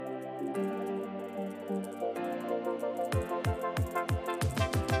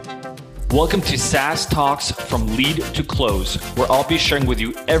Welcome to SaaS Talks from Lead to Close, where I'll be sharing with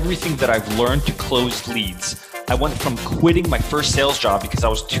you everything that I've learned to close leads. I went from quitting my first sales job because I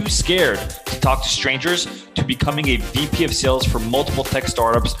was too scared to talk to strangers to becoming a VP of sales for multiple tech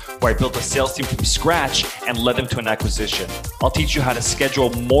startups where I built a sales team from scratch and led them to an acquisition. I'll teach you how to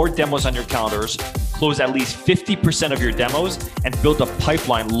schedule more demos on your calendars, close at least 50% of your demos, and build a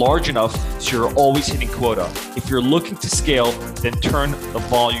pipeline large enough so you're always hitting quota. If you're looking to scale, then turn the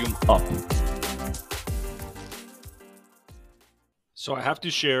volume up. So I have to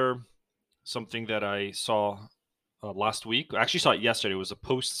share something that I saw last week. I actually saw it yesterday. It was a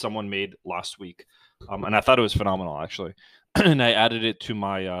post someone made last week, and I thought it was phenomenal, actually. And I added it to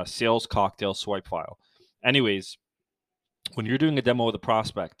my sales cocktail swipe file. Anyways, when you're doing a demo with a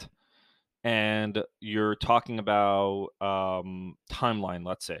prospect and you're talking about timeline,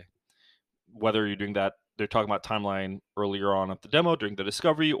 let's say, whether you're doing that, they're talking about timeline earlier on at the demo, during the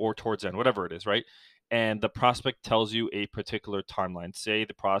discovery, or towards the end, whatever it is, right? And the prospect tells you a particular timeline. Say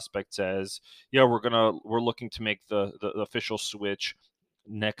the prospect says, yeah, we're looking to make the official switch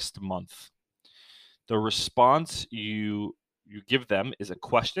next month. The response you give them is a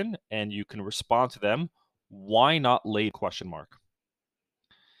question, and you can respond to them, why not later? ?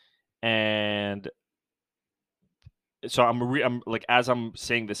 And so I'm like, as I'm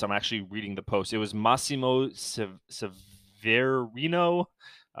saying this, I'm actually reading the post. It was Massimo Severino.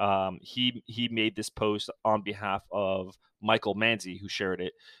 He made this post on behalf of Michael Manzi, who shared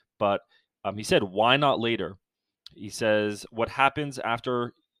it. But he said, why not later? He says, what happens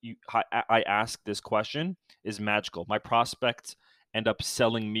after I ask this question is magical. My prospects end up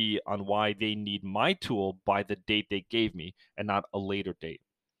selling me on why they need my tool by the date they gave me and not a later date.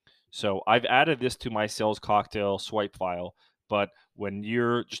 So I've added this to my sales cocktail swipe file. But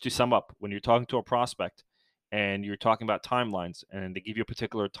just to sum up, when you're talking to a prospect and you're talking about timelines and they give you a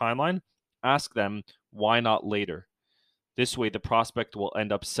particular timeline, ask them, why not later? This way, the prospect will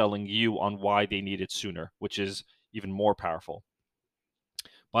end up selling you on why they need it sooner, which is even more powerful.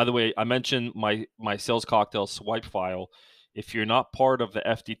 By the way, I mentioned my sales cocktail swipe file. If you're not part of the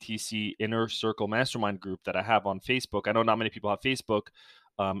FDTC Inner Circle Mastermind group that I have on Facebook, I know not many people have Facebook.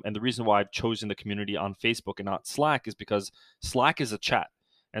 And the reason why I've chosen the community on Facebook and not Slack is because Slack is a chat.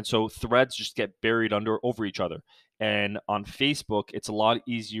 And so threads just get buried over each other. And on Facebook, it's a lot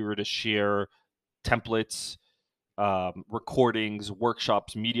easier to share templates, recordings,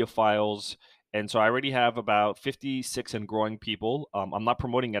 workshops, media files. And so I already have about 56 and growing people. I'm not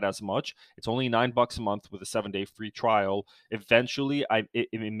promoting it as much. It's only $9 a month with a 7-day free trial. Eventually, it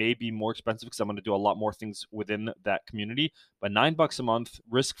may be more expensive because I'm going to do a lot more things within that community. But $9 a month,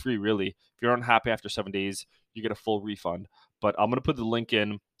 risk-free, really. If you're unhappy after 7 days, you get a full refund. But I'm going to put the link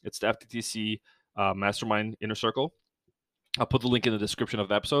in. It's the FDTC Mastermind Inner Circle. I'll put the link in the description of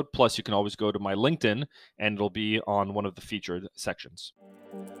the episode. Plus, you can always go to my LinkedIn, and it'll be on one of the featured sections.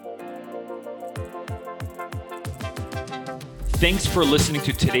 Thanks for listening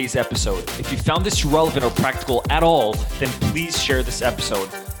to today's episode. If you found this relevant or practical at all, then please share this episode.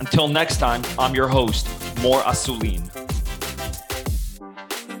 Until next time, I'm your host, Mor Asulin.